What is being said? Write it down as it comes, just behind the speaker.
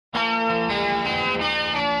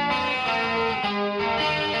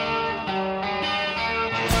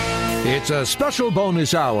It's a special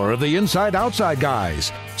bonus hour of the Inside Outside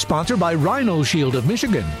Guys, sponsored by Rhino Shield of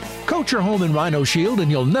Michigan. Coat your home in Rhino Shield and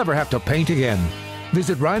you'll never have to paint again.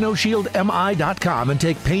 Visit rhinoshieldmi.com and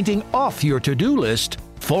take painting off your to-do list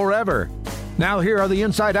forever. Now here are the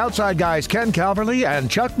Inside Outside Guys, Ken Calverley and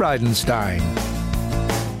Chuck Bridenstine.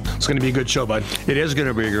 It's going to be a good show, bud. It is going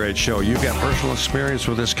to be a great show. You've got personal experience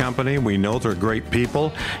with this company. We know they're great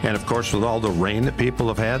people. And, of course, with all the rain that people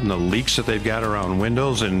have had and the leaks that they've got around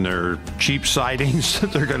windows and their cheap sidings,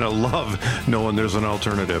 they're going to love knowing there's an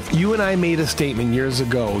alternative. You and I made a statement years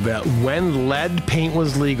ago that when lead paint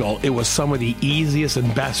was legal, it was some of the easiest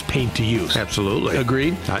and best paint to use. Absolutely.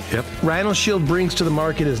 Agreed? Yep. Rhino Shield brings to the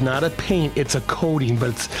market is not a paint, it's a coating.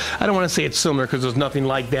 But I don't want to say it's similar because there's nothing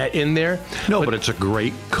like that in there. No, but it's a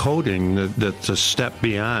great coating that's a step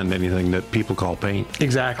beyond anything that people call paint.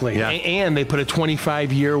 Exactly. Yeah. And they put a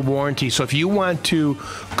 25-year warranty. So if you want to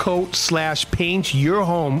coat/paint your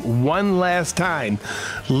home one last time,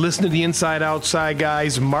 listen to the Inside Outside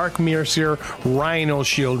Guys, Mark Mercier, Rhino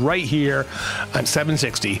Shield, right here on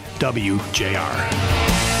 760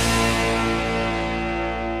 WJR.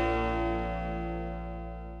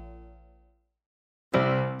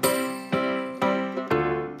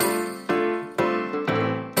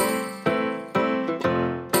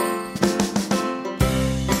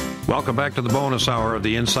 Welcome back to the bonus hour of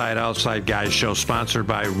the Inside Outside Guys show, sponsored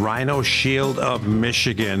by Rhino Shield of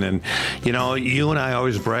Michigan. And, you know, you and I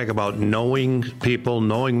always brag about knowing people,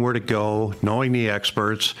 knowing where to go, knowing the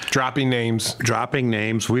experts. Dropping names.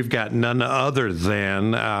 We've got none other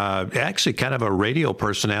than actually kind of a radio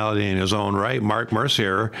personality in his own right, Mark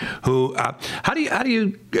Mercier, who, how do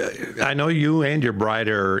you, I know you and your bride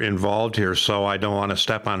are involved here, so I don't want to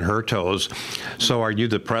step on her toes. So are you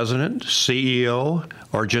the president, CEO,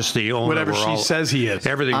 or just the owner? Whatever she says he is.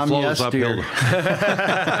 Everything flows uphill.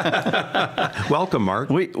 Welcome, Mark.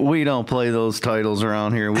 We don't play those titles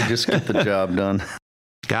around here. We just get the job done.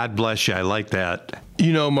 God bless you. I like that.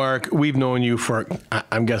 You know, Mark, we've known you for,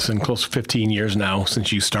 I'm guessing, close to 15 years now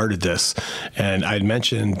since you started this. And I'd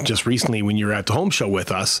mentioned just recently when you were at the home show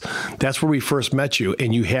with us, that's where we first met you.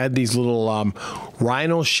 And you had these little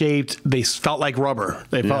rhino-shaped, they felt like rubber.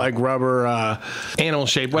 They felt like rubber,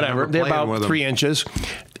 animal-shaped, whatever. They're about 3 inches.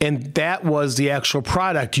 And that was the actual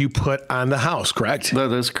product you put on the house, correct?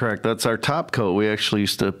 That is correct. That's our top coat. We actually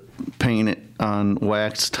used to paint it on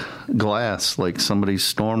waxed glass, like somebody's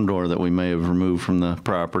storm door that we may have removed from the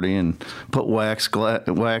property, and put wax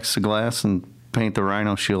the glass and paint the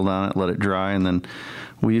Rhino Shield on it, let it dry. And then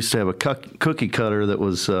we used to have a cookie cutter that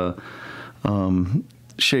was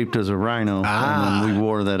shaped as a rhino, and then we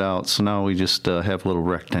wore that out. So now we just have little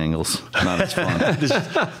rectangles. Not as fun.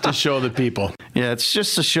 to show the people. Yeah, it's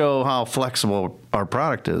just to show how flexible our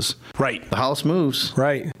product is. Right. The house moves.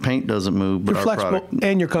 Right. Paint doesn't move, but You're our flexible, product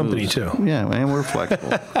and your company moves. too. Yeah, and we're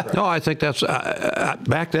flexible. No, I think that's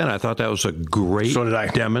back then I thought that was a great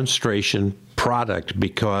demonstration product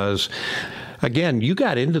because, again, you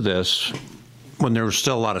got into this when there was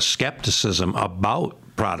still a lot of skepticism about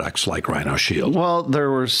products like Rhino Shield. Well,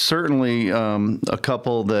 there were certainly a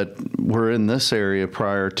couple that were in this area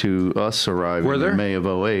prior to us arriving in May of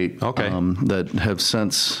 2008. Okay. That have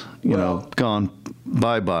since, you know, gone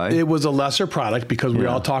bye-bye. It was a lesser product because we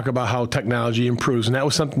all talk about how technology improves, and that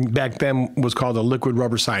was something back then was called a liquid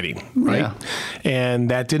rubber siding, right? Yeah.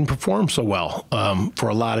 And that didn't perform so well for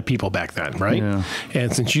a lot of people back then, right? Yeah.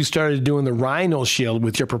 And since you started doing the Rhino Shield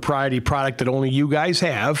with your proprietary product that only you guys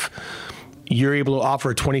have, you're able to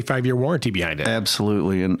offer a 25-year warranty behind it.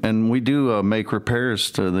 Absolutely, and we do make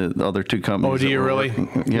repairs to the other two companies. Oh, do you really?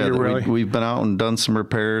 Yeah, really? We've been out and done some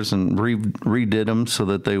repairs and redid them so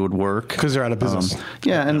that they would work. Because they're out of business.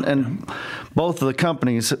 And both of the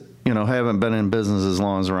companies, you know, haven't been in business as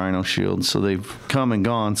long as Rhino Shield, so they've come and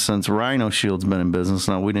gone since Rhino Shield's been in business.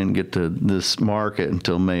 Now, we didn't get to this market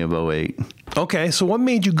until May of 2008. Okay, so what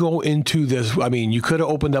made you go into this? I mean, you could have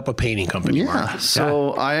opened up a painting company. Yeah, Mark.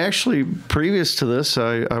 so I actually, previous to this,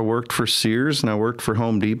 I worked for Sears and I worked for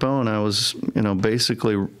Home Depot, and I was, you know,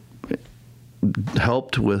 basically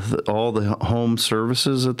helped with all the home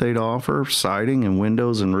services that they'd offer, siding and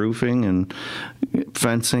windows and roofing and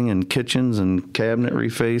fencing and kitchens and cabinet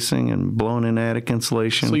refacing and blown in attic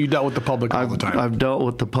insulation. So you dealt with the public all the time. I've dealt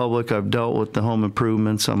with the public. I've dealt with the home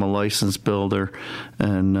improvements. I'm a licensed builder,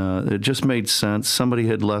 and it just made sense. Somebody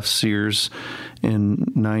had left Sears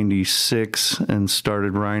in '96 and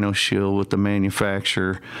started Rhino Shield with the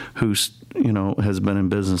manufacturer who has been in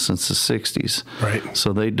business since the 60s. Right.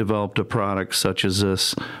 So they developed a product such as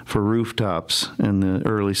this for rooftops in the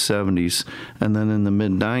early 70s. And then in the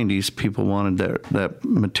mid-90s, people wanted that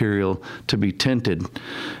material to be tinted,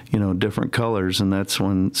 different colors. And that's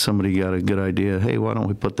when somebody got a good idea, hey, why don't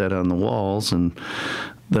we put that on the walls? And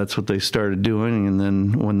that's what they started doing. And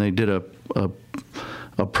then when they did a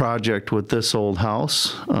project with this old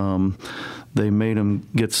house, they made them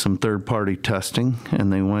get some third-party testing,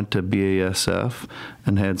 and they went to BASF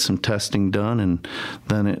and had some testing done, and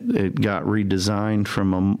then it got redesigned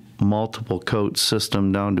from a multiple coat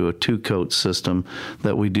system down to a 2-coat system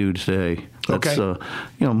that we do today. That's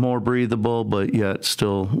more breathable, but yet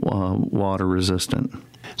still water resistant.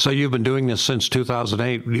 So you've been doing this since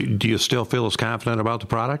 2008. Do you still feel as confident about the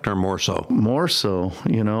product, or more so? More so.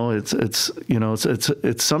 It's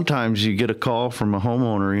sometimes you get a call from a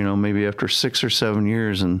homeowner, maybe after 6 or 7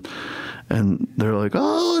 years, and they're like,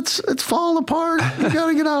 "Oh, it's falling apart. You got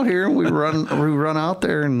to get out here." And we run out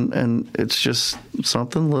there, and it's just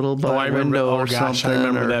something little by a window or something. I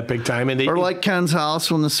remember that big time. And or like Ken's house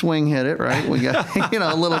when the swing hit it, right? We got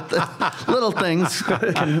little things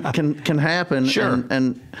can happen. Sure.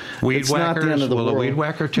 And weed it's not the end of the will world. A weed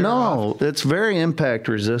whacker tear No, off? it's very impact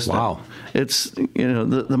resistant. Wow. It's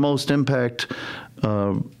the most impact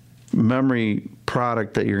memory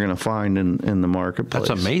product that you're going to find in the marketplace.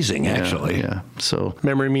 That's amazing, actually. Yeah. So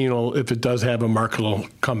memory mean if it does have a mark, it'll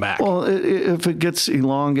come back. Well, if it gets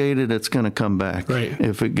elongated, it's going to come back. Right.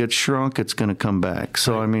 If it gets shrunk, it's going to come back.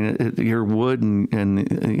 So I mean, your wood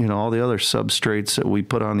and all the other substrates that we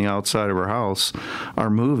put on the outside of our house are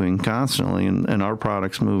moving constantly, and our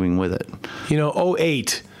product's moving with it.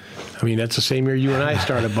 2008. I mean, that's the same year you and I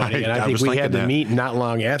started, buddy. And I think we had to meet not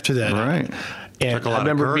long after that. Right. And I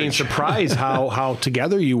remember being surprised how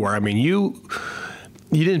together you were. I mean, you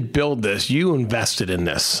didn't build this. You invested in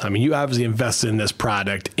this. I mean, you obviously invested in this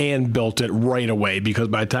product and built it right away, because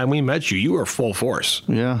by the time we met you, you were full force.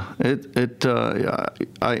 Yeah. I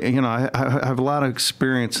have a lot of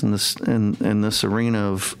experience in this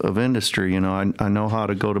arena of industry. I know how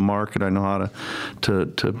to go to market. I know how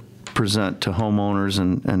to present to homeowners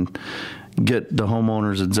and get the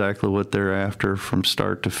homeowners exactly what they're after from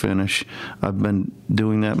start to finish. I've been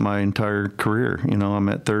doing that my entire career. I'm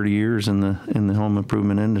at 30 years in the home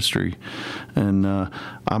improvement industry, and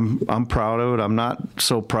I'm proud of it. I'm not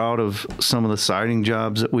so proud of some of the siding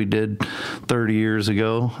jobs that we did 30 years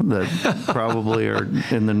ago that probably are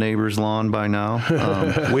in the neighbor's lawn by now.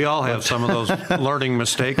 We all have some of those learning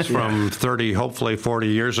mistakes from 30, hopefully 40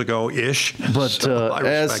 years ago-ish. But so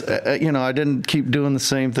I didn't keep doing the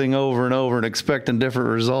same thing over and over and expecting different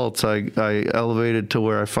results. I elevated to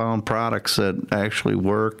where I found products that actually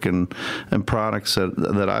work and products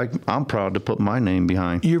that I'm proud to put my name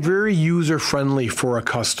behind. You're very user-friendly for a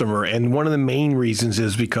customer, and one of the main reasons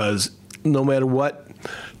is because no matter what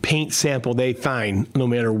paint sample they find, no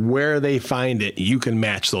matter where they find it, you can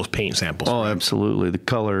match those paint samples. Oh, absolutely. The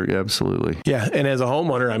color, absolutely. Yeah, and as a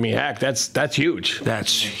homeowner, I mean, heck, that's huge.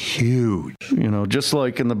 That's huge. Just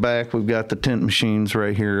like in the back, we've got the tint machines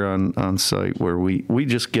right here on site where we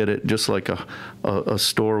just get it just like a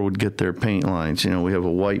store would get their paint lines. We have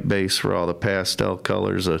a white base for all the pastel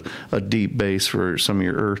colors, a deep base for some of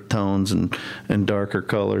your earth tones and darker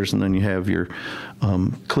colors, and then you have your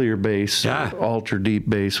clear base, ultra deep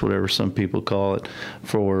base, whatever some people call it,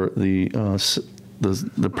 for the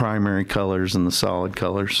primary colors and the solid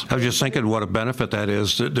colors. I was just thinking what a benefit that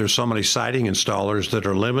is. There's so many siding installers that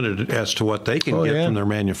are limited as to what they can get from their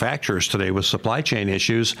manufacturers today with supply chain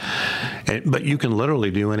issues, but you can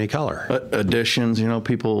literally do any color. Additions,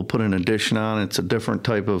 people will put an addition on. It's a different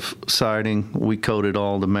type of siding. We coat it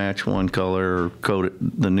all to match one color, or coat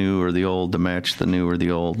it the new or the old to match the new or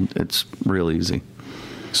the old. It's real easy.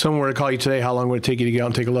 Someone were to call you today, how long would it take you to get out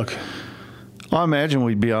and take a look? Well, I imagine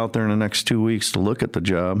we'd be out there in the next 2 weeks to look at the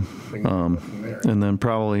job. And then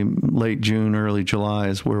probably late June, early July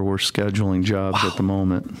is where we're scheduling jobs at the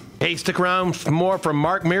moment. Hey, stick around for more from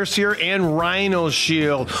Mark Mercier and Rhino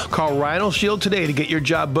Shield. Call Rhino Shield today to get your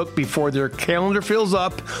job booked before their calendar fills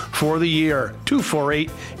up for the year.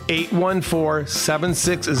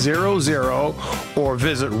 248-814-7600 or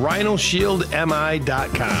visit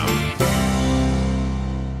rhinoshieldmi.com.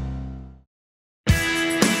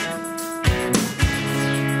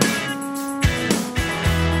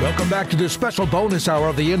 Welcome back to this special bonus hour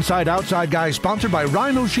of the Inside Outside Guys, sponsored by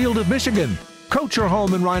Rhino Shield of Michigan. Coat your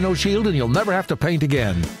home in Rhino Shield and you'll never have to paint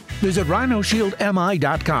again. Visit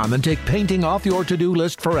rhinoshieldmi.com and take painting off your to-do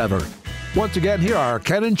list forever. Once again, here are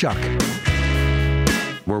Ken and Chuck.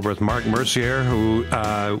 We're with Mark Mercier, who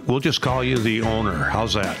we'll just call you the owner.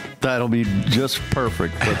 How's that? That'll be just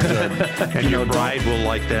perfect. But, and your bride will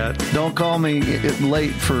like that. Don't call me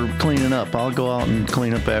late for cleaning up. I'll go out and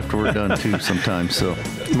clean up after we're done too sometimes. So,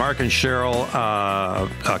 Mark and Cheryl,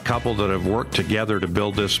 a couple that have worked together to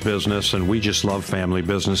build this business, and we just love family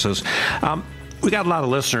businesses. We got a lot of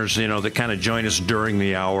listeners, that kind of join us during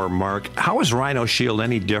the hour, Mark. How is Rhino Shield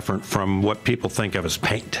any different from what people think of as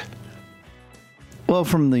paint? Well,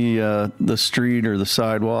 from the street or the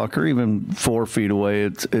sidewalk or even 4 feet away,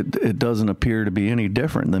 it doesn't appear to be any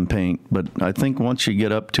different than paint. But I think once you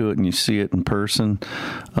get up to it and you see it in person,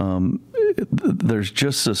 there's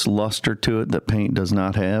just this luster to it that paint does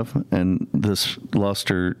not have, and this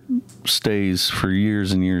luster stays for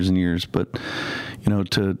years and years and years. But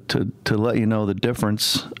to let you know the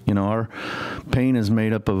difference, our paint is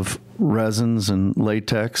made up of resins and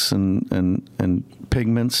latex and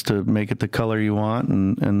pigments to make it the color you want,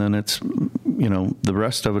 and then it's the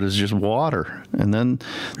rest of it is just water, and then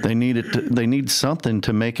they need something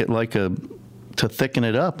to make it to thicken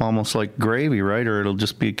it up, almost like gravy, right? Or it'll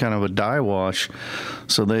just be kind of a dye wash.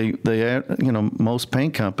 So they add, most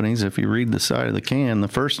paint companies, if you read the side of the can, the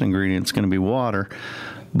first ingredient's going to be water.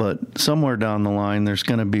 But somewhere down the line, there's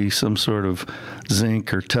going to be some sort of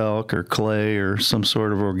zinc or talc or clay or some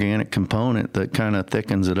sort of organic component that kind of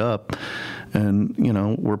thickens it up. And,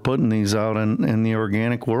 we're putting these out in the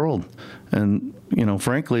organic world. And,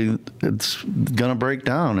 frankly, it's going to break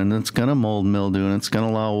down and it's going to mold mildew and it's going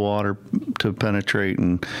to allow water to penetrate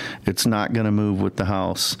and it's not going to move with the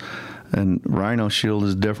house. And Rhino Shield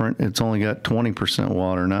is different. It's only got 20%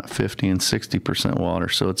 water, not 50 and 60% water.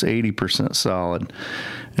 So it's 80% solid.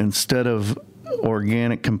 Instead of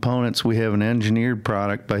organic components, we have an engineered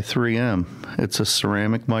product by 3M. It's a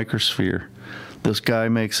ceramic microsphere. This guy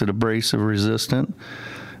makes it abrasive resistant.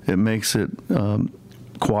 It makes it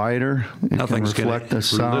quieter. It Nothing's can reflect the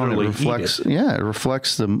sound. It reflects, it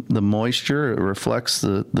reflects the moisture. It reflects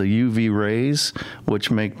the UV rays, which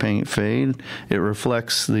make paint fade. It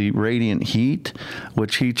reflects the radiant heat,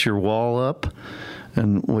 which heats your wall up,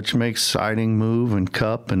 and which makes siding move and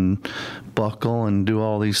cup and buckle and do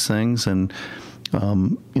all these things. And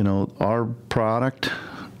our product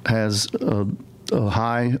has a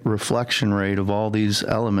high reflection rate of all these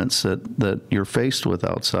elements that you're faced with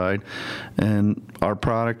outside, and our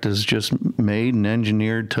product is just made and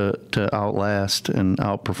engineered to outlast and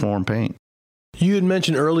outperform paint. You had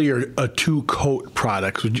mentioned earlier a 2-coat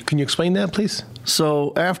product. Can you explain that, please?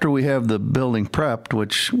 So after we have the building prepped,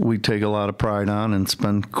 which we take a lot of pride on and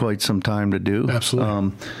spend quite some time to do,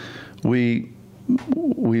 absolutely, we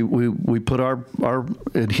put our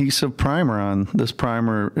adhesive primer on. This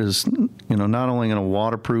primer is, not only going to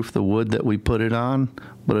waterproof the wood that we put it on,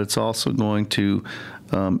 but it's also going to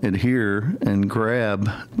adhere and grab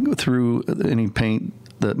through any paint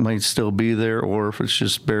that might still be there, or if it's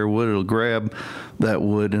just bare wood, it'll grab that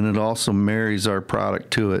wood, and it also marries our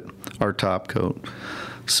product to it, our top coat.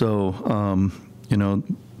 So,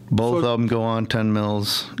 both of them go on 10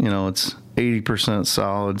 mils. It's 80%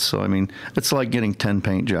 solid, so it's like getting 10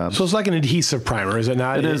 paint jobs. So it's like an adhesive primer, is it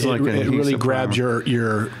not? It is like an adhesive primer. It really grabs primer.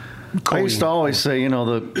 your coating. I used to always say,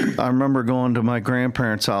 I remember going to my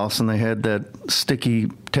grandparents' house and they had that sticky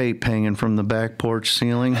tape hanging from the back porch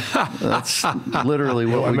ceiling. That's literally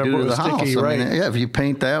what we do to the house. Sticky, right? If you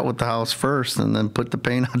paint that with the house first and then put the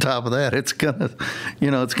paint on top of that, it's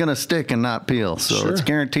gonna stick and not peel. So sure. It's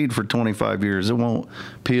guaranteed for 25 years. It won't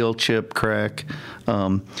peel, chip, crack,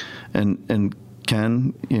 and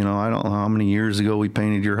Ken, I don't know how many years ago we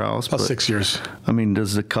painted your house. About 6 years.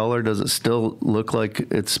 Does it still look like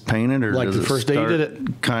it's painted, or like does the first day you did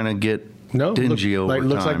it? Kind of get dingy over time?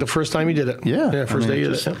 Looks like the first time you did it. Yeah, first day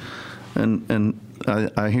you did it. And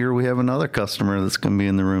I hear we have another customer that's going to be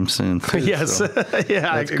in the room soon. Too, yes, so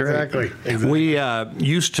yeah, exactly. We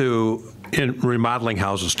used to, in remodeling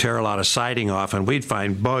houses, tear a lot of siding off, and we'd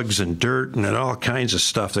find bugs and dirt and all kinds of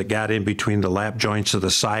stuff that got in between the lap joints of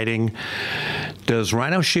the siding. Does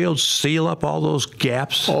Rhino Shield seal up all those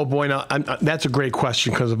gaps? Oh boy, now that's a great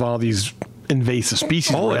question because of all these invasive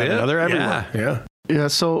species. Oh, it is? They're everywhere. Yeah.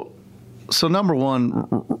 So number one,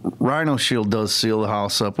 Rhino Shield does seal the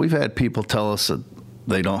house up. We've had people tell us that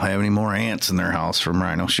they don't have any more ants in their house from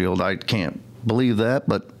Rhino Shield. I can't believe that,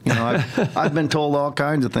 but I've been told all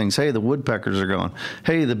kinds of things. Hey, the woodpeckers are gone.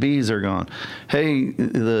 Hey, the bees are gone. Hey,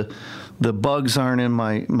 the bugs aren't in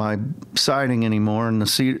my siding anymore, and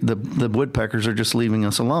the woodpeckers are just leaving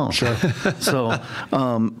us alone. Sure. So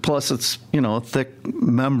plus it's a thick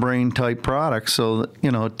membrane type product, so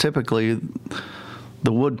typically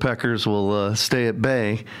the woodpeckers will stay at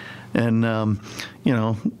bay, and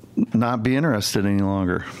not be interested any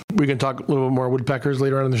longer. We can talk a little bit more woodpeckers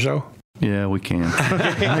later on in the show. Yeah, we can.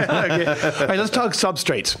 Okay. All right, let's talk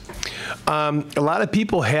substrates. A lot of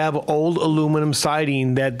people have old aluminum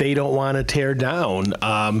siding that they don't want to tear down.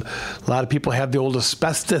 A lot of people have the old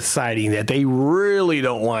asbestos siding that they really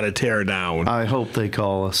don't want to tear down. I hope they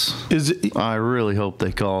call us. I really hope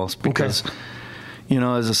they call us because,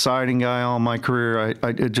 as a siding guy all my career,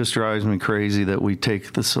 it just drives me crazy that we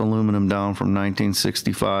take this aluminum down from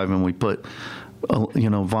 1965 and we put,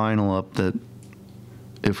 vinyl up that.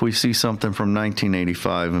 If we see something from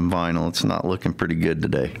 1985 in vinyl, it's not looking pretty good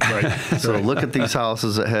today. Right. So look at these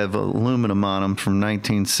houses that have aluminum on them from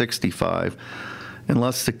 1965.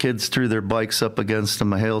 Unless the kids threw their bikes up against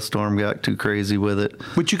them, a hailstorm got too crazy with it.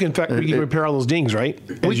 Which you can repair all those dings, right?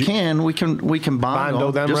 We can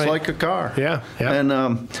bond them just right? like a car. Yeah. And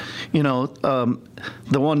the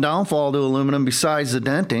one downfall to aluminum, besides the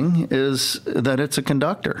denting, is that it's a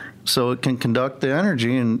conductor. So it can conduct the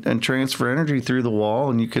energy and transfer energy through the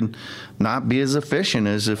wall, and you can not be as efficient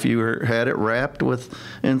as if you had it wrapped with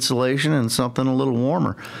insulation and something a little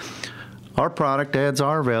warmer. Our product adds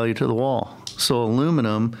R value to the wall. So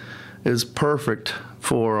aluminum is perfect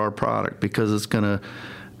for our product because it's going to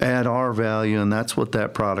add R value, and that's what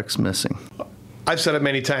that product's missing. I've said it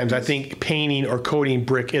many times. I think painting or coating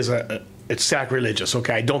brick is it's sacrilegious.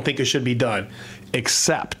 Okay, I don't think it should be done,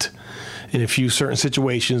 except in a few certain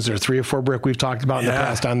situations. There are 3 or 4 brick we've talked about in the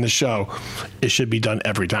past on the show. It should be done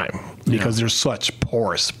every time because there's such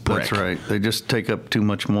porous brick. That's right. They just take up too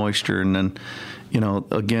much moisture, and then.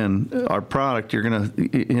 Again, our product, you're going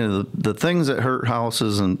to, the things that hurt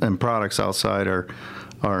houses and products outside are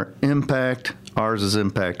impact. Ours is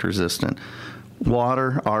impact resistant.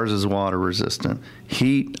 Water, ours is water resistant.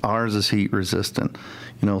 Heat, ours is heat resistant.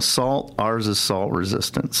 Salt, ours is salt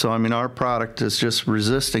resistant. So, our product is just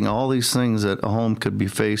resisting all these things that a home could be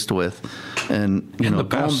faced with. And,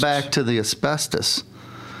 going back to the asbestos.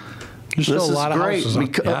 There's still a lot of houses.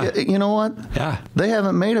 You know what? Yeah. They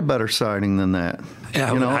haven't made a better siding than that.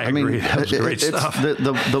 Yeah, I agree. That was great stuff.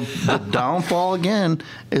 The downfall, again,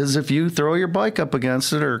 is if you throw your bike up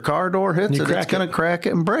against it or a car door hits it, it's going to crack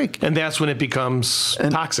it and break. And that's when it becomes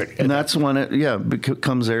toxic. And that's when it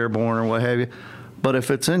becomes airborne or what have you. But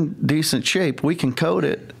if it's in decent shape, we can coat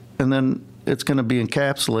it, and then it's going to be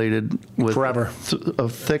encapsulated with forever a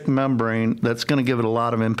thick membrane that's going to give it a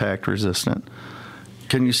lot of impact resistant.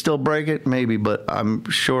 Can you still break it? Maybe, but I'm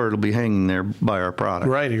sure it'll be hanging there by our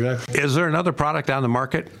product. Right, exactly. Is there another product on the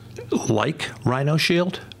market like Rhino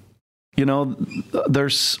Shield?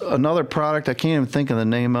 There's another product. I can't even think of the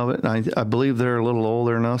name of it. I believe they're a little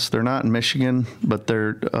older than us. They're not in Michigan, but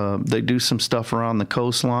they do some stuff around the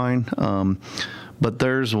coastline. But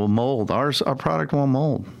theirs will mold. Our product won't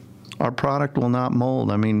mold. Our product will not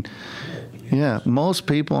mold. Most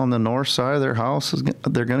people on the north side of their house,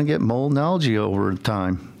 they're going to get mold and algae over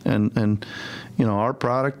time. And our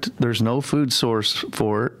product, there's no food source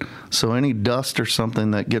for it. So any dust or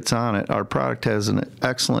something that gets on it, our product has an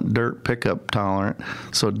excellent dirt pickup tolerant.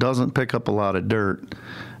 So it doesn't pick up a lot of dirt.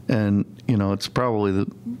 And, that's probably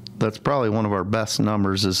one of our best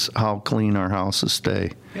numbers is how clean our houses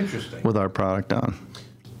stay. Interesting. With our product on.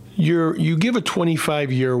 You give a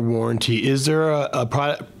 25-year warranty. Is there a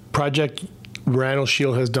project Rhino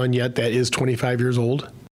Shield has done yet that is 25 years old?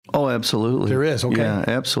 Oh, absolutely. There is, okay. Yeah,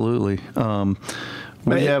 absolutely.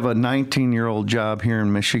 We have a 19-year-old job here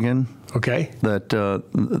in Michigan. Okay. That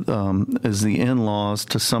is the in-laws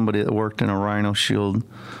to somebody that worked in a Rhino Shield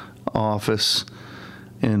office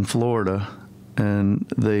in Florida. And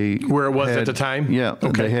they where it was at the time? Yeah.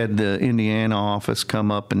 Okay. They had the Indiana office come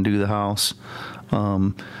up and do the house.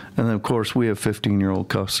 And then, of course, we have 15-year-old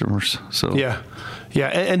customers. So Yeah.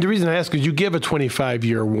 And the reason I ask is you give a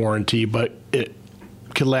 25-year warranty, but it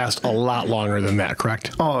could last a lot longer than that,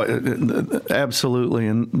 correct? Oh, absolutely.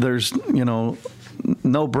 And there's,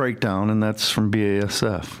 no breakdown, and that's from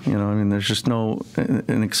BASF. There's just no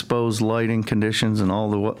in exposed lighting conditions and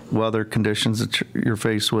all the weather conditions that you're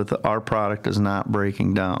faced with. Our product is not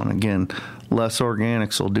breaking down. Again, less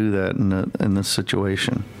organics will do that in this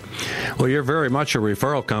situation. Well, you're very much a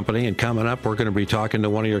referral company, and coming up, we're going to be talking to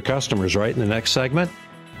one of your customers, right, in the next segment?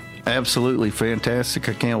 Absolutely. Fantastic.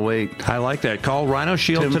 I can't wait. I like that. Call Rhino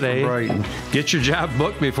Shield Tim today. from Brighton. Get your job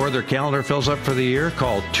booked before their calendar fills up for the year.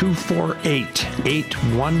 Call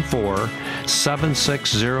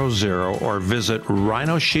 248-814-7600 or visit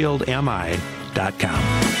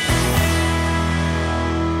rhinoshieldmi.com.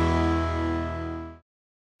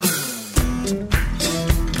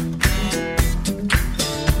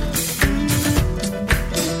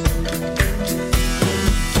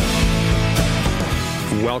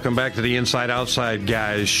 Welcome back to the Inside Outside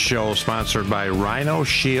Guys show, sponsored by Rhino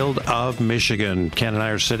Shield of Michigan. Ken and I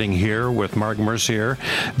are sitting here with Mark Mercier,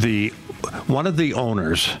 one of the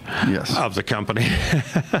owners of the company,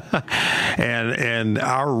 and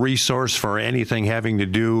our resource for anything having to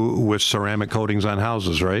do with ceramic coatings on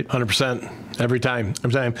houses, right? 100%. Every time.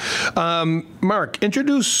 Mark,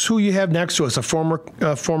 introduce who you have next to us. A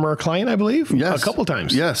former client, I believe? Yes. A couple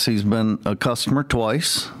times. Yes, he's been a customer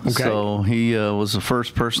twice. Okay. So he was the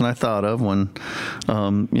first person I thought of when,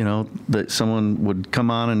 that someone would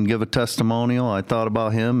come on and give a testimonial. I thought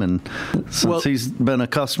about him, and since he's been a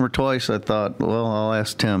customer twice, I thought, well, I'll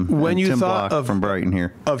ask Tim. When you Tim thought Block from Brighton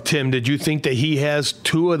here. Of Tim, did you think that he has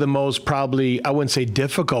two of the most probably, I wouldn't say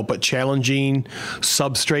difficult, but challenging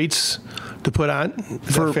substrates to put on?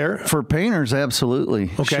 Is that fair? For painters, absolutely.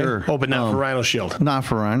 Okay. Sure. Oh, but not for Rhino Shield. Not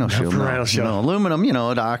for Rhino Shield. Rhino Shield. No, aluminum,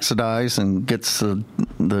 it oxidizes and gets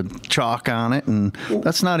the chalk on it, and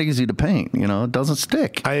that's not easy to paint. It doesn't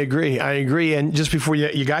stick. I agree. And just before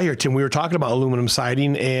you got here, Tim, we were talking about aluminum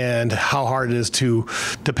siding and how hard it is to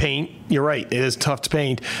paint. You're right. It is tough to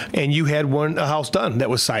paint. And you had a house done that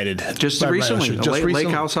was sided. Just recently. Lake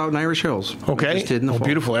house out in Irish Hills. Okay. Just did in the fall.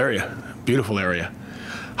 Beautiful area. Beautiful area.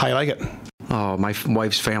 How you like it? Oh, my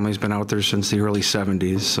wife's family's been out there since the early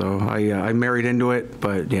 70s, so I married into it,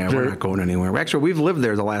 but yeah, we're not going anywhere. Actually, we've lived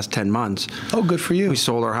there the last 10 months. Oh, good for you. We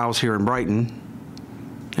sold our house here in Brighton,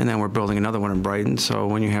 and then we're building another one in Brighton, so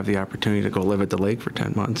when you have the opportunity to go live at the lake for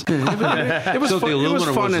 10 months. It was fun. It was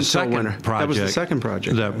fun until winter. That was the second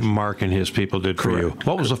project that Mark and his people did for you.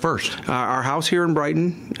 What was the first? Our house here in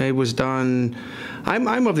Brighton, it was done.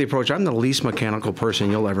 I'm of the approach, I'm the least mechanical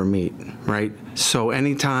person you'll ever meet, right? So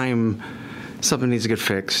anytime something needs to get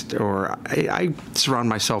fixed, or I surround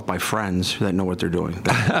myself by friends that know what they're doing.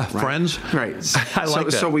 Right? Friends? Right. I like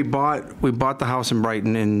that. So we bought the house in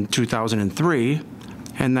Brighton in 2003,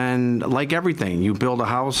 and then like everything, you build a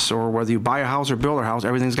house, or whether you buy a house or build a house,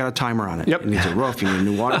 everything's got a timer on it. Yep. It needs a roof, you need a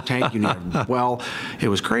new water tank, you need a well. It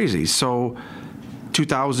was crazy. So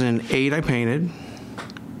 2008 I painted.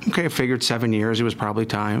 Okay, I figured 7 years, it was probably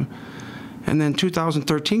time. And then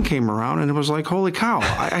 2013 came around, and it was like, holy cow,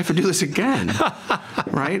 I have to do this again,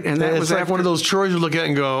 right? And that it's was like after one of those chores you look at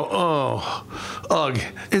and go, oh, ugh.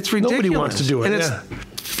 It's ridiculous. Nobody wants to do it. And it's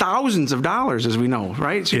thousands of dollars, as we know,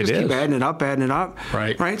 right? So you just keep adding it up.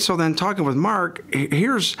 Right? So then talking with Mark,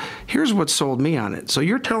 here's what sold me on it. So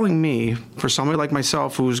you're telling me, for somebody like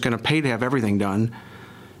myself who's going to pay to have everything done,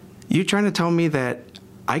 you're trying to tell me that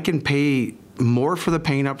I can pay more for the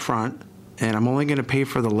paint up front, and I'm only going to pay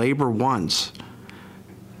for the labor once,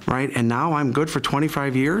 right? And now I'm good for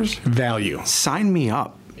 25 years? Value. Sign me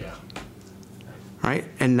up. Yeah. Right?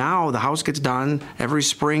 And now the house gets done. Every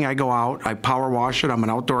spring I go out, I power wash it. I'm an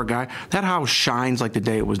outdoor guy. That house shines like the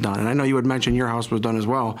day it was done. And I know you had mentioned your house was done as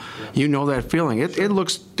well. Yeah. You know that feeling. It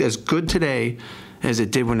looks as good today as it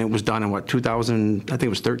did when it was done in, 2000, I think it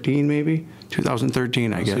was 13 maybe?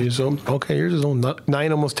 2013, I guess. So, okay, yours is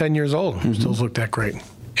 9, almost 10 years old. Mm-hmm. Still look that great.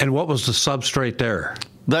 And what was the substrate there?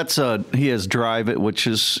 That's he has Drive It, which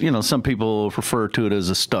is, some people refer to it as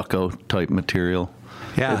a stucco type material.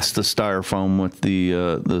 Yeah, it's the styrofoam with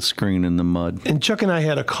the screen and the mud. And Chuck and I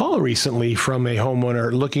had a call recently from a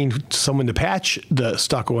homeowner looking for someone to patch the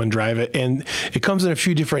stucco and Drive It, and it comes in a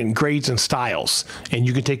few different grades and styles, and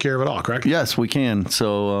you can take care of it all, correct? Yes, we can.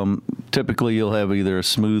 So typically you'll have either a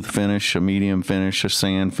smooth finish, a medium finish, a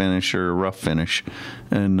sand finish, or a rough finish,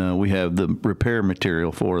 and we have the repair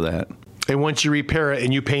material for that. And once you repair it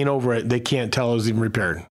and you paint over it, they can't tell it was even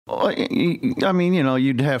repaired. I mean,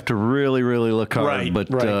 you'd have to really, really look hard,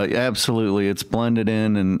 but absolutely, it's blended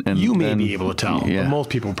in, and you may be able to tell. Yeah. But most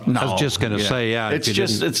people. No, I was just going to say, it's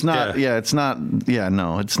just, it's not. Yeah. It's not. Yeah,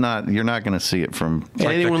 no, it's not. You're not going to see it from. Like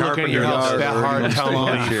anyone looking at your house that hard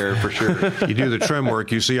telling you for sure. You do the trim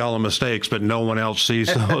work, you see all the mistakes, but no one else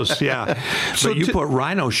sees those. Yeah. So you put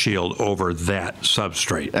Rhino Shield over that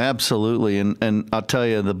substrate. Absolutely, and I'll tell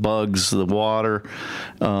you, the bugs, the water,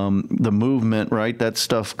 the movement, right? That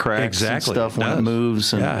stuff cracks and stuff when it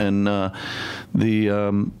moves, and the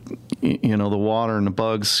water and the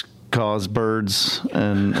bugs cause birds,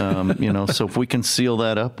 and so if we can seal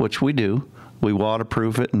that up, which we do, we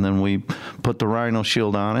waterproof it, and then we put the Rhino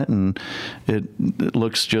Shield on it, and it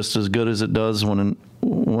looks just as good as it does when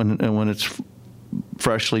it's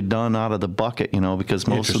freshly done out of the bucket, because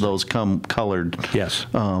most of those come colored. Yes.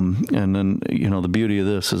 And then, the beauty of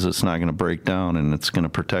this is it's not going to break down, and it's going to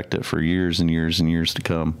protect it for years and years and years to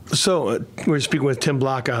come. So we're speaking with Tim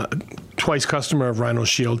Block, twice customer of Rhino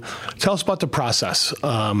Shield. Tell us about the process.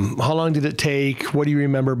 How long did it take? What do you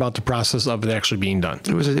remember about the process of it actually being done?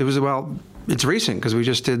 It was about It's recent because we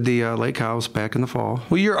just did the lake house back in the fall.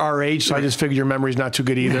 Well, you're our age, so I just figured your memory's not too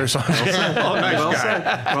good either. So. Well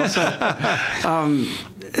said.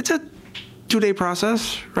 It's a 2-day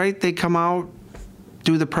process, right? They come out,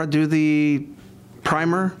 do the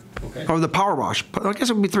primer, or the power wash. I guess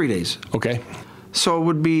it would be 3 days. Okay. So it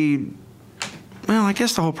would be, well, I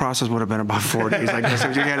guess the whole process would have been about 4 days. I guess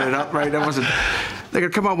if you added it up, right? That wasn't. They're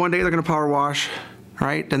gonna come out one day. They're gonna power wash.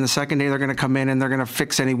 Right. Then the second day they're going to come in and they're going to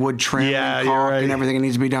fix any wood trim and caulk and everything that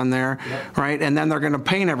needs to be done there. Yep. Right. And then they're going to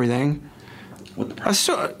paint everything. With the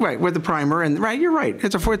primer. Right, with the primer. And right, you're right.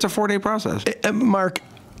 It's a 4-day process. Mark,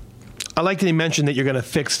 I like that you mentioned that you're going to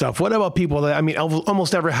fix stuff. What about people that, I mean,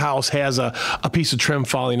 almost every house has a piece of trim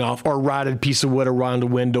falling off or a rotted piece of wood around a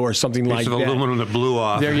window or something like that. Piece of aluminum that blew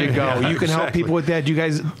off. There you go. You can help people with that. Do you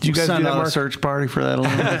guys send do that, out Mark? a search party for that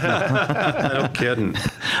aluminum? No kidding.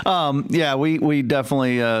 Yeah, we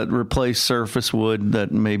definitely replace surface wood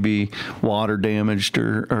that may be water damaged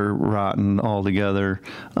or rotten altogether.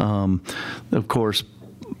 Of course,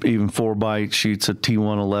 even 4x sheets of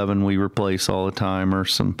T111 we replace all the time, or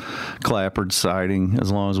some clapboard siding as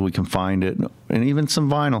long as we can find it, and even some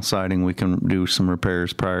vinyl siding we can do some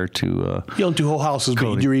repairs prior to. You don't do whole houses,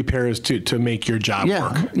 but you do repairs to make your job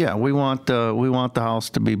work. Yeah, we want the house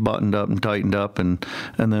to be buttoned up and tightened up, and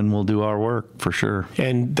then we'll do our work for sure.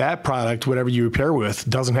 And that product, whatever you repair with,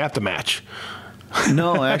 doesn't have to match.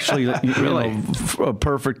 No, actually, Really? A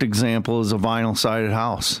perfect example is a vinyl sided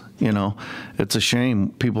house. It's a shame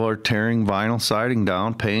people are tearing vinyl siding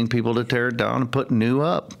down, paying people to tear it down and put new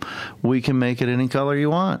up. We can make it any color you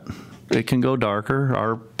want. It can go darker.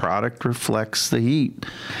 Our product reflects the heat.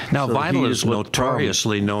 Now, So vinyl heat is what the problem.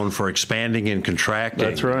 notoriously known for expanding and contracting.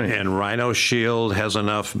 That's right. And Rhino Shield has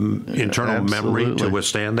enough internal memory to Absolutely.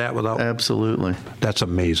 withstand that without. Absolutely. That's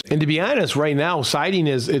amazing. And to be honest, right now, siding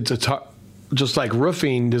just like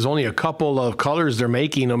roofing, there's only a couple of colors they're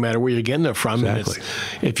making, no matter where you're getting it from. Exactly.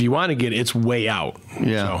 And if you want to get it, it's way out.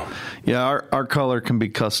 Yeah, So. yeah. Our color can be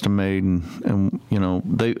custom made, and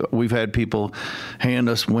we've had people hand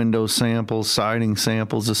us window samples, siding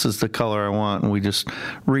samples. This is the color I want, and we just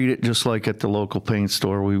read it just like at the local paint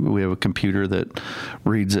store. We have a computer that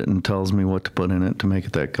reads it and tells me what to put in it to make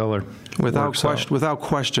it that color. Without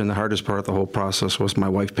question, the hardest part of the whole process was my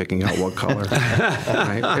wife picking out what color.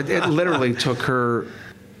 Right? It literally took her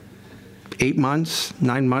 8 months,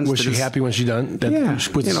 9 months. Was she happy when she done? Yeah.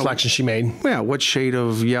 With the selection she made? Yeah, what shade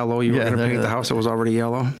of yellow you were going to paint the house that was already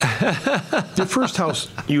yellow. The first house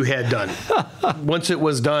you had done, once it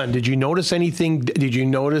was done, did you notice anything? Did you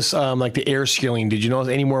notice like the air sealing? Did you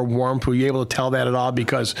notice any more warmth? Were you able to tell that at all?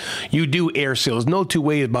 Because you do air seal. There's no two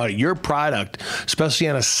ways about it. Your product, especially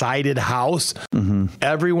on a sided house,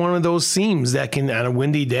 every one of those seams that can, on a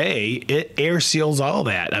windy day, it air seals all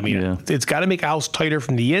that. I mean, it's got to make a house tighter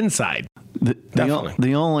from the inside.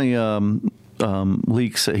 The only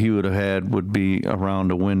leaks that he would have had would be around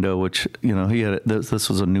a window, which he had. This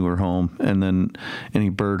was a newer home, and then any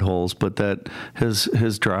bird holes. But that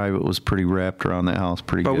his drive, it was pretty wrapped around that house,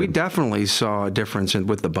 pretty good. But we definitely saw a difference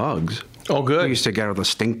with the bugs. Oh, good. We used to get the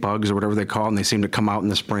stink bugs or whatever they call them. They seem to come out in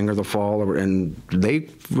the spring or the fall, and they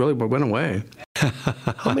really went away.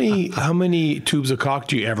 How many tubes of caulk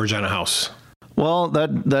do you average on a house? Well,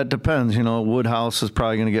 that depends. A wood house is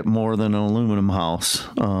probably going to get more than an aluminum house.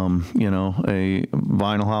 A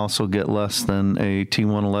vinyl house will get less than a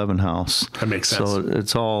T111 house. That makes sense. So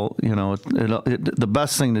it's all, the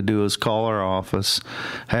best thing to do is call our office,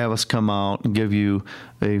 have us come out and give you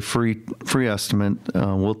a free estimate.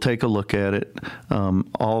 We'll take a look at it.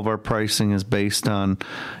 All of our pricing is based on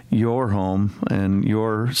your home and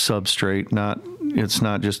your substrate, it's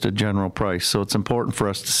not just a general price. So it's important for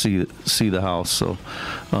us to see the house. So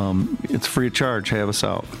it's free of charge. Have us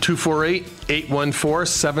out.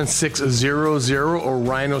 248-814-7600 or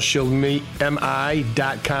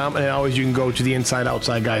rhinoshieldmi.com. And always you can go to the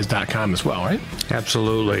InsideOutsideGuys.com as well, right?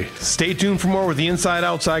 Absolutely. Stay tuned for more with the Inside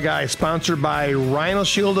Outside Guys, sponsored by Rhino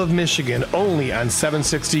Shield of Michigan, only on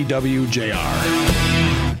 760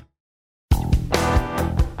 WJR.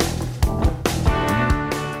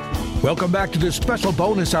 Welcome back to this special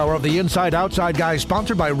bonus hour of the Inside Outside Guys,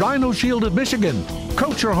 sponsored by Rhino Shield of Michigan.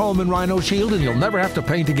 Coat your home in Rhino Shield and you'll never have to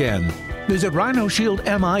paint again. Visit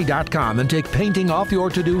rhinoshieldmi.com and take painting off your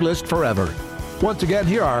to-do list forever. Once again,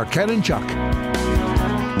 here are Ken and Chuck.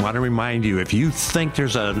 I want to remind you, if you think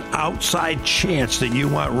there's an outside chance that you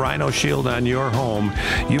want Rhino Shield on your home,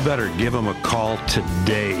 you better give them a call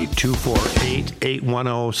today,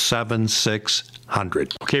 248-810-7600.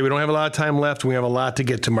 800. Okay, we don't have a lot of time left. We have a lot to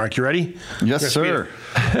get to, Mark. You ready? Yes, sir.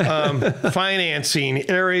 Financing,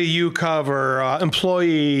 area you cover,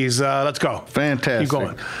 employees. Let's go. Fantastic. Keep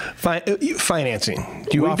going. Financing.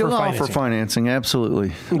 Do you We offer do financing? offer financing, absolutely,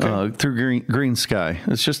 through Green Sky.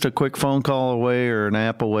 It's just a quick phone call away or an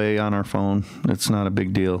app away on our phone. It's not a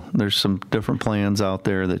big deal. There's some different plans out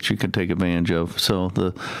there that you can take advantage of. So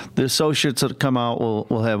the associates that come out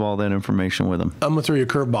will have all that information with them. I'm going to throw you a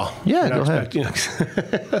curveball. Yeah, go ahead.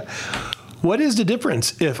 What is the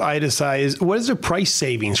difference if I decide, what is the price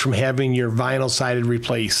savings from having your vinyl sided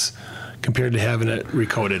replace compared to having it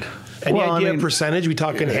recoated? Any idea of percentage? We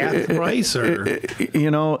talking half the price, or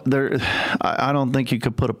I don't think you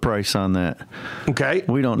could put a price on that. Okay.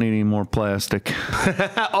 We don't need any more plastic.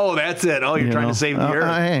 Oh, that's it. Oh, you're trying to save the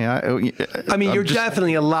earth. I mean, you're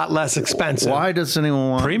definitely a lot less expensive. Why does anyone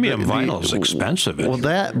want premium vinyl is expensive? Well,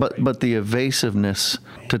 but the evasiveness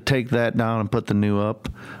to take that down and put the new up.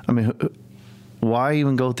 I mean, why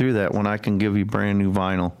even go through that when I can give you brand new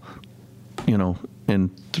vinyl? In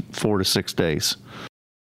 4 to 6 days.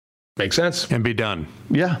 Makes sense. And be done.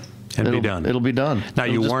 Yeah. It'll be done. It'll be done. Now,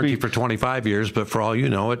 you warranty for 25 years, but for all you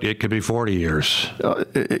know, it could be 40 years.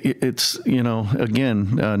 It's,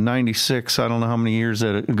 again, 96, I don't know how many years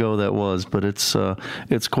ago that was, but it's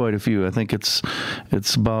quite a few. I think it's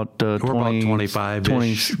about 20, about 25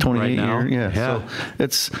 28 right now. years. Yeah.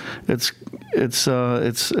 So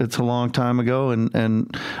it's a long time ago,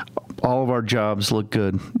 and all of our jobs look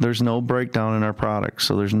good. There's no breakdown in our products,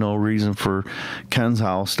 so there's no reason for Ken's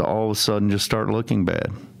house to all of a sudden just start looking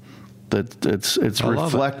bad. That it's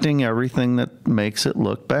reflecting everything that makes it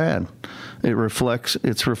look bad.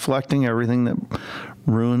 It's reflecting everything that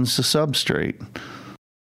ruins the substrate.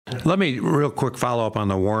 Let me real quick follow up on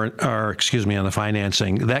the on the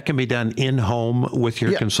financing. That can be done in home with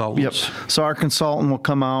your consultants. Yep. So our consultant will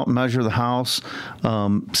come out, measure the house,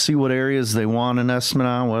 see what areas they want an estimate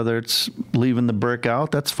on. Whether it's leaving the brick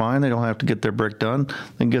out, that's fine. They don't have to get their brick done.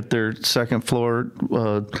 They get their second floor,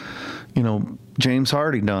 James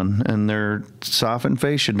Hardy done, and their soffit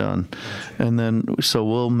fascia done, and then so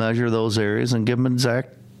we'll measure those areas and give them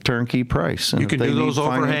exact turnkey price. And you can do those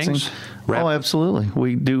overhangs? Oh, absolutely.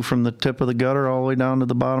 We do from the tip of the gutter all the way down to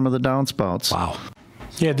the bottom of the downspouts. Wow.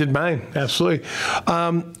 Yeah, did mine. Absolutely.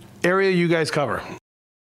 Area you guys cover?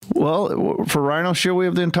 Well, for Rhino Shield, we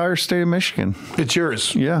have the entire state of Michigan. It's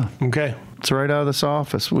yours? Yeah. Okay. It's right out of this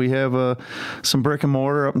office. We have some brick and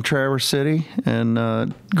mortar up in Traverse City and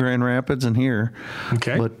Grand Rapids and here.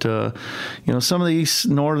 Okay. But, some of the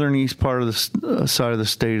northern east part of the side of the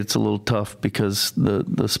state, it's a little tough because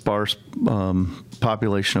the sparse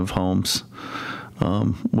population of homes.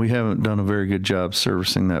 We haven't done a very good job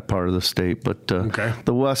servicing that part of the state, but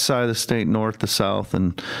the west side of the state, north to south,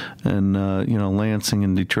 and Lansing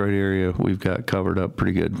and Detroit area, we've got covered up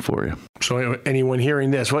pretty good for you. So anyone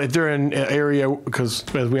hearing this, well, if they're in an area, because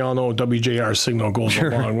as we all know, WJR signal goes a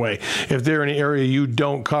long way. If they're in an area you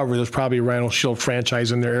don't cover, there's probably a Rhino Shield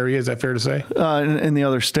franchise in their area. Is that fair to say? In the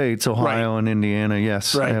other states, Ohio and Indiana,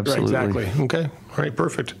 yes, absolutely. Right, exactly. Okay. All right,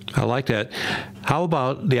 perfect. I like that. How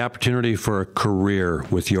about the opportunity for a career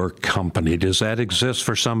with your company? Does that exist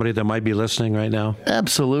for somebody that might be listening right now?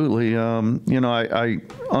 Absolutely. I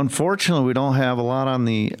unfortunately we don't have a lot on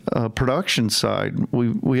the production side.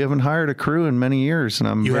 We haven't hired a crew in many years,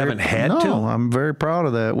 and haven't had to? No, I'm very proud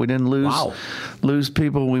of that. We didn't lose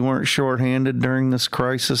people. We weren't shorthanded during this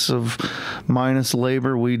crisis of minus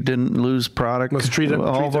labor. We didn't lose product. Let's treat them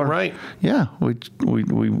right. Yeah,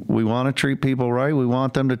 we want to treat people right. We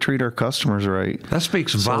want them to treat our customers right. That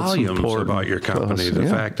speaks volumes about your company. The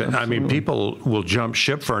fact that, absolutely. People will jump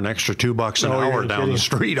ship for an extra $2 an hour down the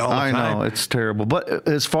street all the time. I know, it's terrible. But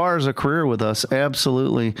as far as a career with us,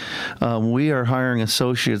 absolutely, we are hiring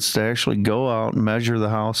associates to actually go out and measure the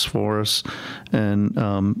house for us and,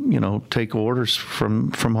 take orders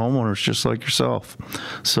from homeowners just like yourself.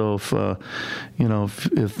 So if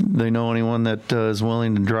they know anyone that is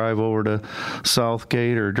willing to drive over to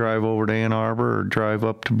Southgate or drive over to Ann Arbor or drive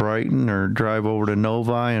up to Brighton or drive over to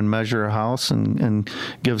Novi and measure a house and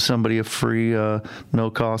give somebody a free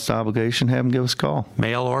no-cost obligation, have them give us a call.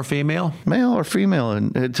 Male or female? Male or female.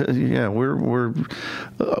 And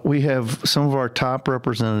we have some of our top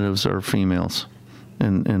representatives are females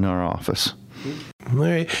in our office. All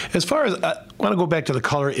right. As far as I want to go back to the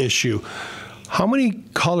color issue. How many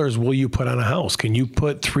colors will you put on a house? Can you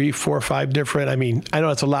put 3, 4, 5 different? I mean, I know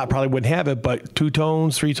that's a lot. Probably wouldn't have it, but 2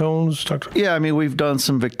 tones, 3 tones. Yeah, I mean, we've done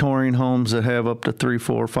some Victorian homes that have up to 3,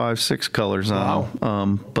 4, 5, 6 colors on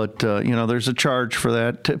them. But there's a charge for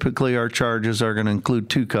that. Typically, our charges are going to include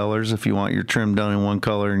 2 colors. If you want your trim done in one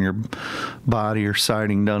color and your body or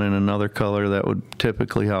siding done in another color, that would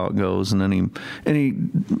typically how it goes. And any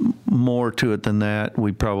more to it than that,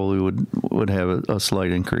 we probably would have a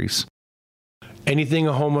slight increase. Anything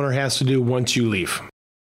a homeowner has to do once you leave?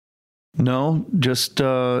 No, just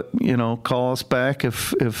call us back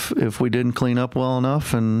if we didn't clean up well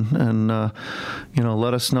enough, and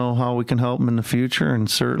let us know how we can help them in the future, and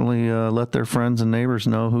certainly let their friends and neighbors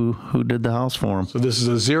know who did the house for them. So this is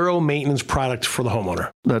a zero maintenance product for the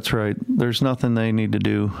homeowner. That's right. There's nothing they need to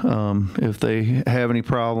do. If they have any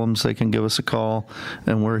problems, they can give us a call,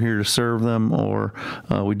 and we're here to serve them. Or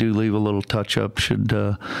we do leave a little touch up should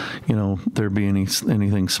there be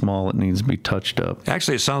anything small that needs to be touched up.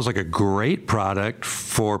 Actually, it sounds like a great product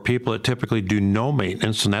for people that typically do no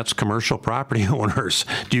maintenance, and that's commercial property owners.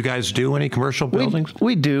 Do you guys do any commercial buildings?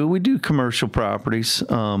 We do. We do commercial properties,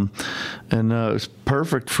 and it's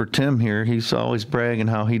perfect for Tim here. He's always bragging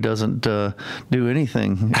how he doesn't do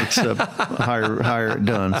anything except hire it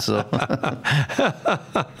done. So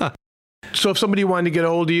if somebody wanted to get a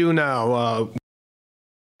hold of you now,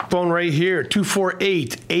 phone right here,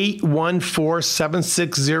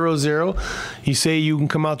 248-814-7600. You say you can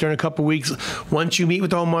come out there in a couple of weeks. Once you meet with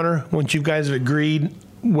the homeowner, once you guys have agreed,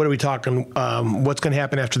 what are we talking? What's going to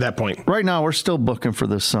happen after that point? Right now, we're still booking for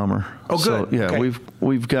this summer. Oh, good. So, yeah, okay.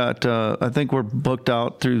 we've got. I think we're booked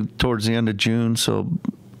out towards the end of June. So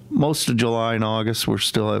most of July and August, we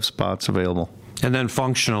still have spots available. And then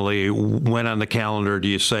functionally, when on the calendar do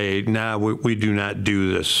you say, we do not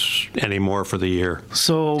do this anymore for the year?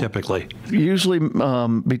 So typically, usually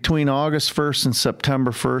between August 1st and September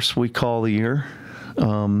 1st, we call the year.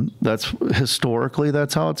 That's historically,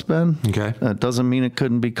 that's how it's been. Okay. That doesn't mean it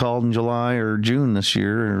couldn't be called in July or June this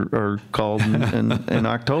year, or called in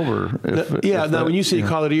October. When you say you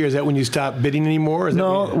call it a year, is that when you stop bidding anymore?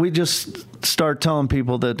 No, we just start telling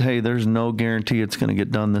people that, hey, there's no guarantee it's going to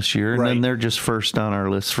get done this year, and then they're just first on our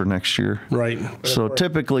list for next year. Right. So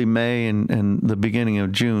typically May and the beginning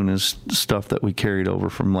of June is stuff that we carried over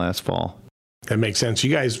from last fall. That makes sense. You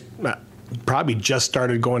guys probably just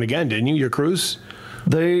started going again, didn't you, your crews?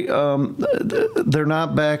 They're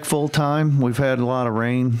not back full time. We've had a lot of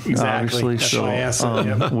rain, obviously. That's so why I asked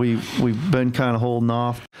we've been kind of holding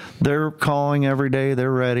off. They're calling every day. They're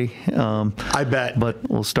ready. I bet. But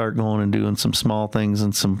we'll start going and doing some small things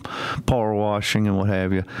and some power washing and what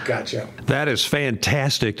have you. Gotcha. That is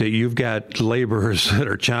fantastic that you've got laborers that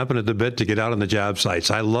are chomping at the bit to get out on the job sites.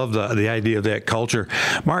 I love the idea of that culture.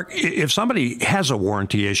 Mark, if somebody has a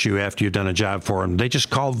warranty issue after you've done a job for them, they just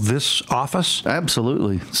call this office? Absolutely.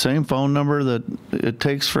 Same phone number that it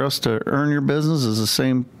takes for us to earn your business is the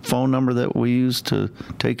same phone number that we use to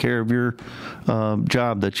take care of your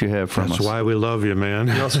job that you have from us. That's why we love you,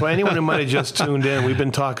 man. So anyone who might have just tuned in, we've been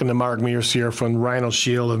talking to Mark Mears here from Rhino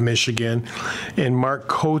Shield of Michigan. And Mark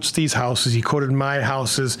coats these houses. He coated my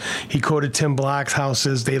houses. He coated Tim Block's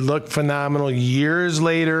houses. They look phenomenal years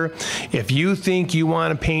later. If you think you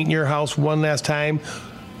want to paint your house one last time,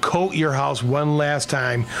 coat your house one last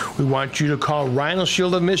time, we want you to call Rhino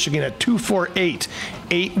Shield of Michigan at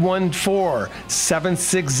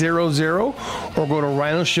 248-814-7600 or go to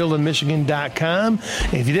rhinoshieldofmichigan.com.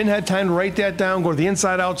 And if you didn't have time to write that down, go to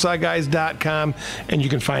theinsideoutsideguys.com and you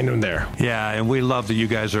can find them there. Yeah, and we love that you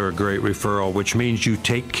guys are a great referral, which means you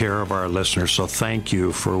take care of our listeners. So thank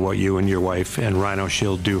you for what you and your wife and Rhino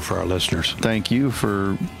Shield do for our listeners. Thank you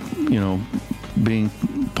for, being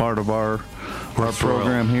part of our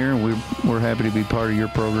program here. We're happy to be part of your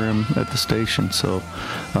program at the station. So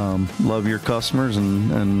love your customers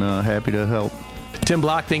and happy to help. Tim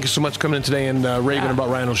Block, thank you so much for coming in today and raving about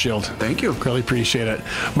Rhino Shield. Thank you. Really appreciate it.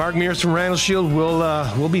 Mark Mears from Rhino Shield.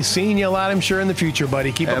 We'll be seeing you a lot, I'm sure, in the future,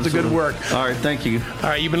 buddy. Keep up the good work. All right, thank you. All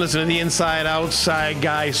right, you've been listening to The Inside Outside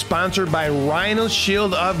Guy, sponsored by Rhino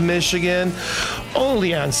Shield of Michigan,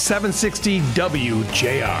 only on 760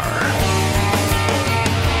 WJR.